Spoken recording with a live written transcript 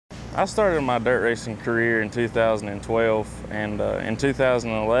I started my dirt racing career in 2012, and in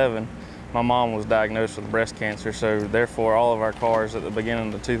 2011, my mom was diagnosed with breast cancer, so therefore all of our cars at the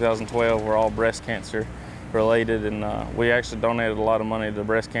beginning of 2012 were all breast cancer related, and we actually donated a lot of money to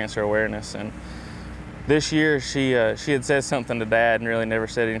breast cancer awareness. And this year she had said something to Dad and really never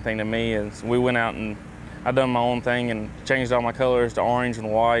said anything to me, and we went out and I done my own thing and changed all my colors to orange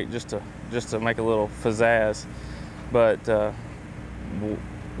and white just to make a little pizzazz. But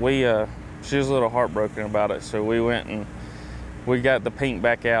she was a little heartbroken about it, so we went and we got the pink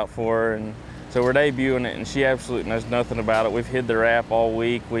back out for her, and so we're debuting it, and she absolutely knows nothing about it. We've hid the wrap all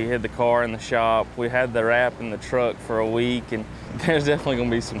week. We hid the car in the shop. We had the wrap in the truck for a week, and there's definitely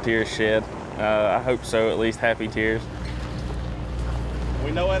gonna be some tears shed. I hope so, at least happy tears.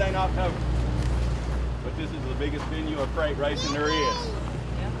 We know it ain't October, but this is the biggest venue of crate racing there is.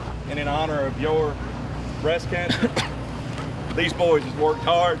 And in honor of your breast cancer, these boys has worked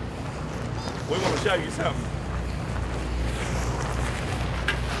hard. We want to show you something.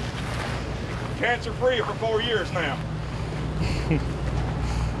 Cancer-free for 4 years now.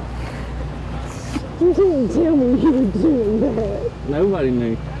 You didn't tell me you were doing that. Nobody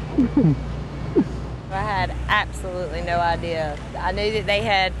knew. I had absolutely no idea. I knew that they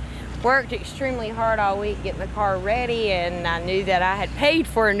had worked extremely hard all week getting the car ready, and I knew that I had paid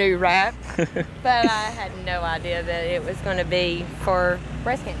for a new wrap, but I had no idea that it was going to be for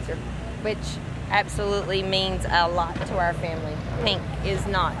breast cancer, which absolutely means a lot to our family. Pink is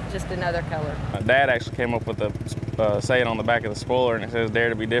not just another color. Dad actually came up with a saying on the back of the spoiler, and it says "Dare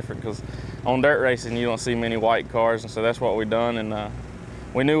to be different," because on dirt racing you don't see many white cars, and so that's what we done. And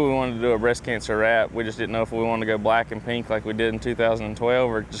we knew we wanted to do a breast cancer wrap. We just didn't know if we wanted to go black and pink like we did in 2012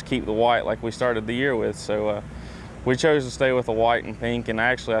 or just keep the white like we started the year with. So we chose to stay with the white and pink, and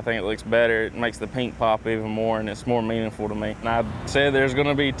actually I think it looks better. It makes the pink pop even more, and it's more meaningful to me. And I said there's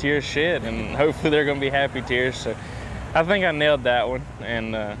gonna be tears shed, and hopefully they're gonna be happy tears. So I think I nailed that one,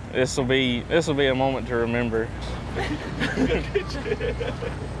 and this will be a moment to remember.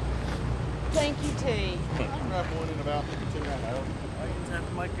 Thank you, T. I'm not one in about 2 hours.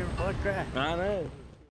 I know.